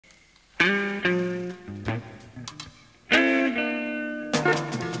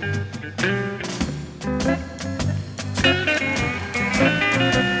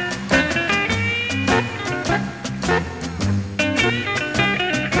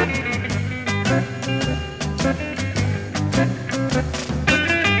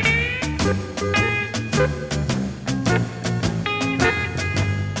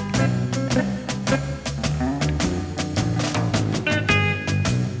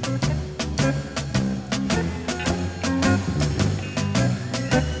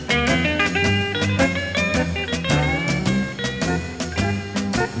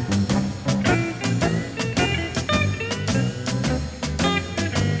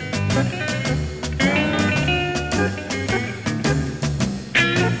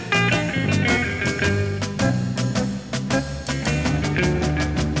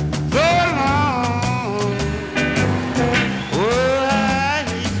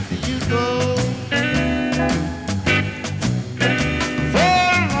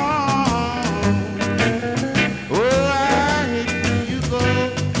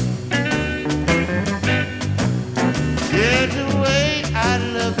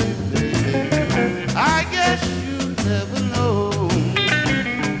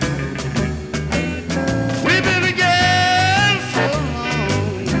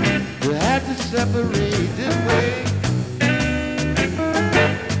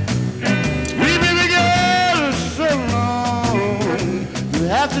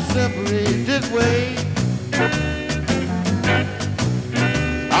have to separate this way.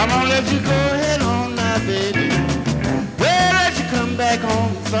 I'm gonna let you go ahead on now, baby. Well, let you come back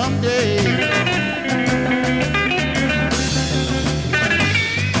home someday.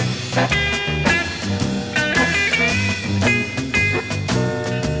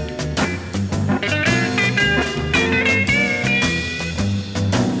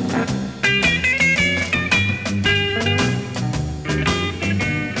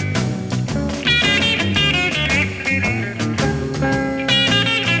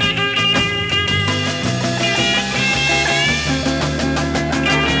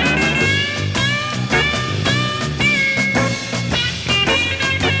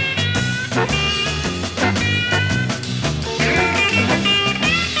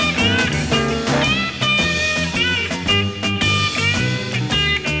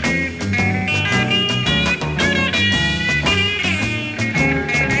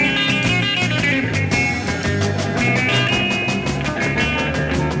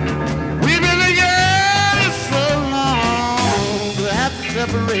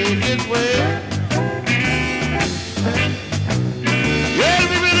 Separate this way. Yeah,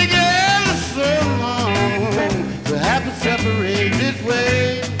 we've been together so long to have to separate this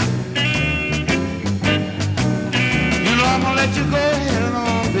way. You know I'm gonna let you go ahead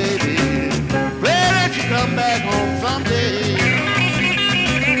on, baby. Pray that you come back home someday.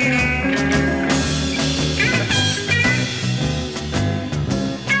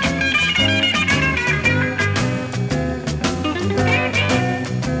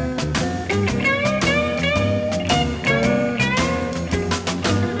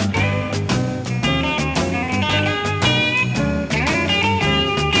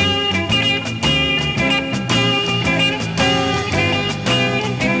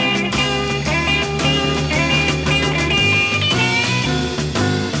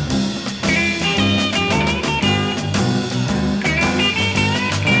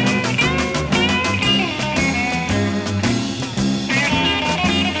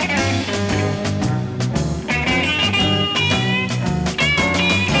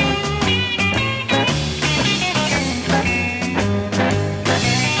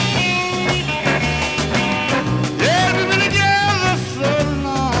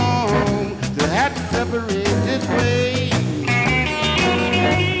 Separate this way.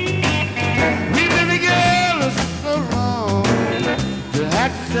 We've been together so long to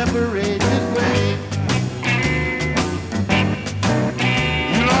have to separate this way.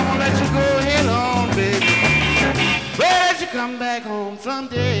 You know I'm gonna let you go ahead on, baby. But you come back home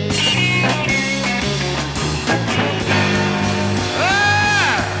someday.